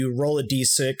 you roll a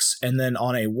d6, and then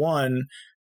on a 1,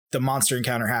 the monster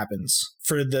encounter happens.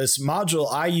 For this module,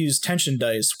 I use tension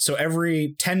dice. So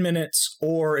every 10 minutes,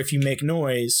 or if you make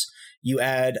noise, you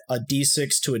add a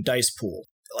d6 to a dice pool.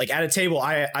 Like at a table,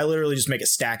 I literally just make a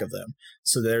stack of them.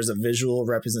 So there's a visual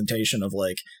representation of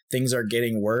like things are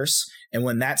getting worse. And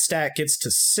when that stack gets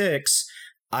to 6,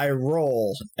 I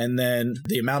roll, and then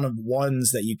the amount of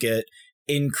ones that you get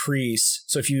increase.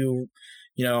 So if you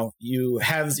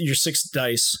have your 6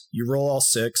 dice, you roll all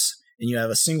 6, and you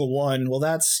have a single 1, well,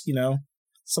 that's,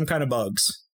 some kind of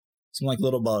bugs. Some like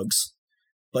little bugs.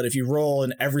 But if you roll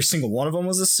and every single one of them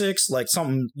was a 6, like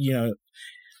something,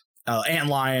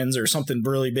 antlions or something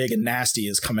really big and nasty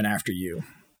is coming after you.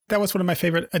 That was one of my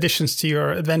favorite additions to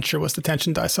your adventure, was the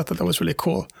tension dice. I thought that was really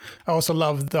cool. I also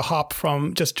love the hop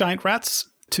from just giant rats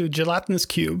to gelatinous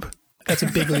cube. That's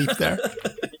a big leap there.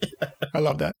 I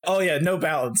love that. Oh yeah, no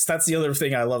balance. That's the other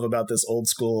thing I love about this old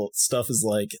school stuff is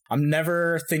like, I'm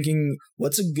never thinking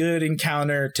what's a good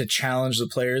encounter to challenge the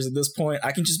players at this point.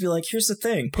 I can just be like, here's the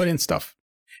thing. Put in stuff.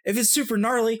 If it's super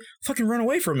gnarly, fucking run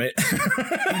away from it.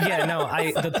 Yeah, no,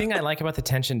 the thing I like about the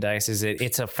tension dice is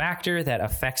it's a factor that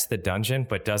affects the dungeon,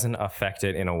 but doesn't affect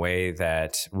it in a way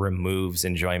that removes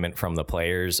enjoyment from the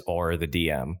players or the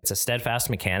DM. It's a steadfast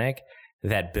mechanic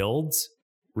that builds,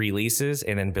 releases,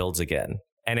 and then builds again.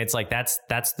 And it's like that's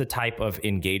the type of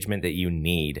engagement that you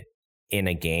need in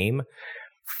a game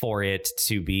for it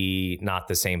to be not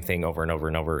the same thing over and over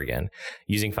and over again.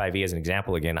 Using 5e as an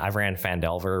example again, I've ran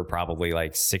Phandelver probably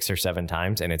like 6 or 7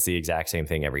 times, and it's the exact same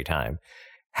thing every time.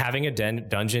 Having a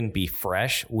dungeon be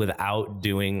fresh without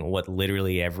doing what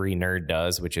literally every nerd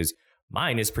does, which is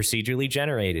mine is procedurally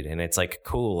generated, and it's like,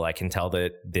 cool, I can tell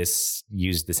that this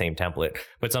used the same template.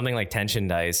 But something like tension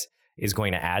dice is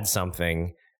going to add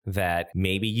something that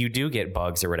maybe you do get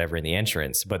bugs or whatever in the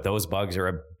entrance, but those bugs are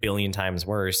a billion times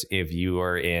worse if you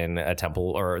are in a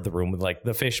temple or the room with like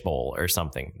the fishbowl or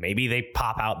something. Maybe they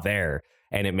pop out there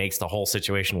and it makes the whole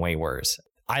situation way worse.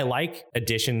 I like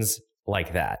additions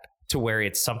like that, to where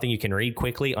it's something you can read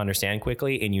quickly, understand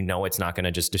quickly, and it's not going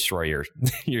to just destroy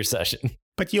your session.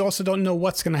 But you also don't know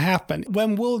what's going to happen.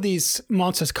 When will these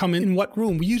monsters come in what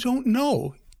room? You don't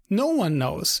know. No one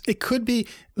knows. It could be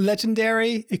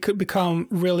legendary. It could become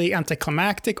really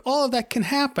anticlimactic. All of that can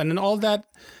happen, and all that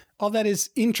is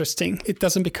interesting. It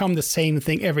doesn't become the same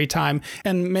thing every time.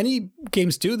 And many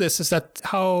games do this, is that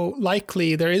how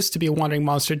likely there is to be a wandering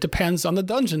monster depends on the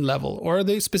dungeon level or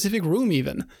the specific room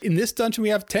even. In this dungeon, we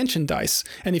have tension dice.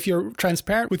 And if you're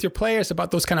transparent with your players about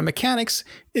those kind of mechanics,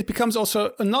 it becomes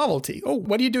also a novelty. Oh,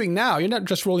 what are you doing now? You're not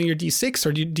just rolling your d6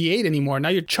 or d8 anymore. Now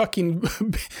you're chucking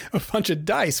a bunch of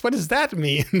dice. What does that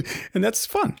mean? And that's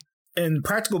fun. In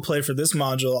practical play for this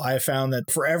module, I found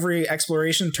that for every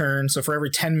exploration turn, so for every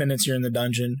 10 minutes you're in the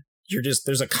dungeon,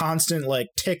 there's a constant like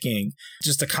ticking,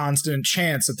 just a constant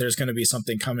chance that there's going to be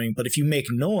something coming. But if you make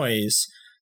noise,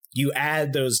 you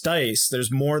add those dice.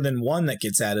 There's more than one that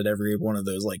gets added every one of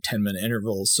those like 10-minute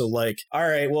intervals. So like, all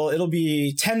right, well, it'll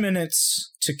be 10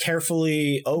 minutes to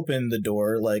carefully open the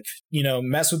door, like,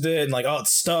 mess with it and like, oh,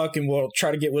 it's stuck, and we'll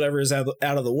try to get whatever is out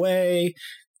of the way.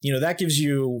 That gives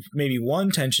you maybe 1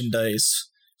 tension dice,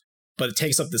 but it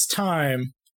takes up this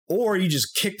time. Or you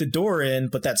just kick the door in,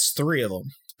 but that's 3 of them.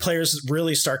 Players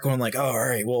really start going like, oh, all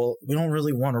right, well, we don't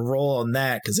really want to roll on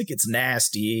that because it gets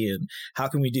nasty, and how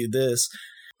can we do this?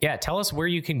 Yeah, tell us where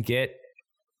you can get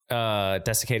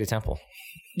Desiccated Temple.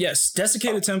 Yes,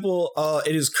 Desiccated Temple,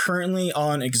 it is currently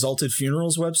on Exalted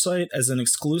Funeral's website as an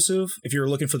exclusive. If you're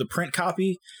looking for the print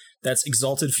copy, that's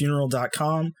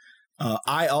exaltedfuneral.com.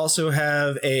 I also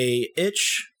have a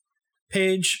itch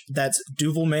page, that's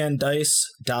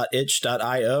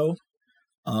duvelmandice.itch.io.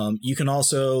 You can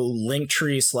also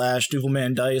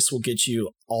linktree/duvelmandice will get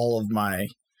you all of my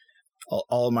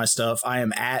stuff. I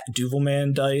am at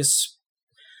duvelmandice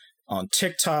on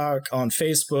TikTok, on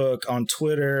Facebook, on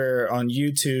Twitter, on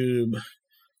YouTube,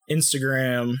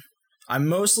 Instagram. I'm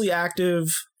mostly active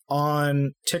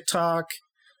on TikTok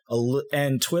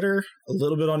and Twitter, a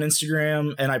little bit on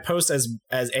Instagram, and I post as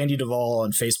Andy Duvall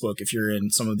on Facebook if you're in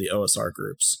some of the OSR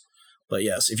groups. But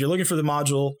yes, if you're looking for the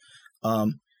module,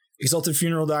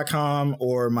 exaltedfuneral.com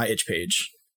or my itch page.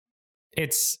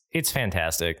 It's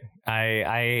fantastic.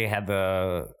 I had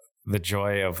the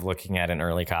joy of looking at an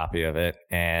early copy of it,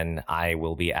 and I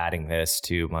will be adding this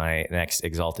to my next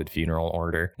Exalted Funeral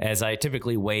order, as I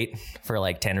typically wait for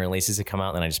like 10 releases to come out,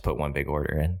 and then I just put one big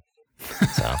order in.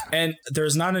 So. And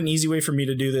there's not an easy way for me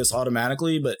to do this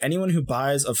automatically, but anyone who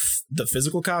buys the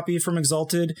physical copy from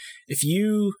Exalted, if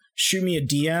you shoot me a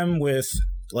DM with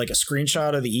like a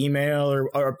screenshot of the email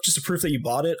or just a proof that you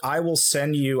bought it, I will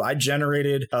send you, I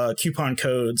generated coupon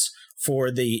codes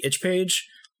for the itch page.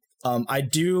 I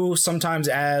do sometimes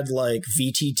add like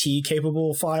VTT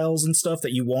capable files and stuff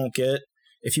that you won't get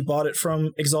if you bought it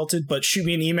from Exalted, but shoot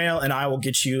me an email and I will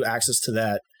get you access to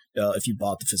that if you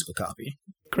bought the physical copy.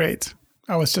 Great.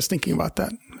 I was just thinking about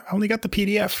that. I only got the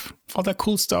PDF, all that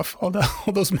cool stuff, all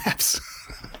those maps.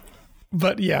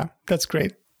 But yeah, that's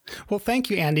great. Well, thank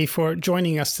you, Andy, for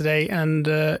joining us today. And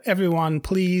everyone,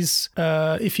 please,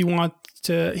 if you want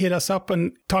to hit us up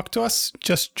and talk to us,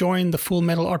 just join the Full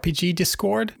Metal RPG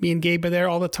Discord. Me and Gabe are there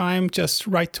all the time. Just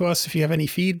write to us if you have any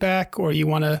feedback or you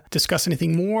want to discuss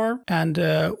anything more. And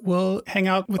we'll hang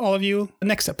out with all of you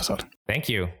next episode. Thank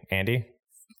you, Andy.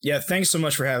 Yeah, thanks so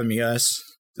much for having me, guys.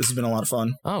 This has been a lot of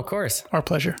fun. Oh, of course. Our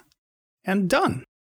pleasure. And done.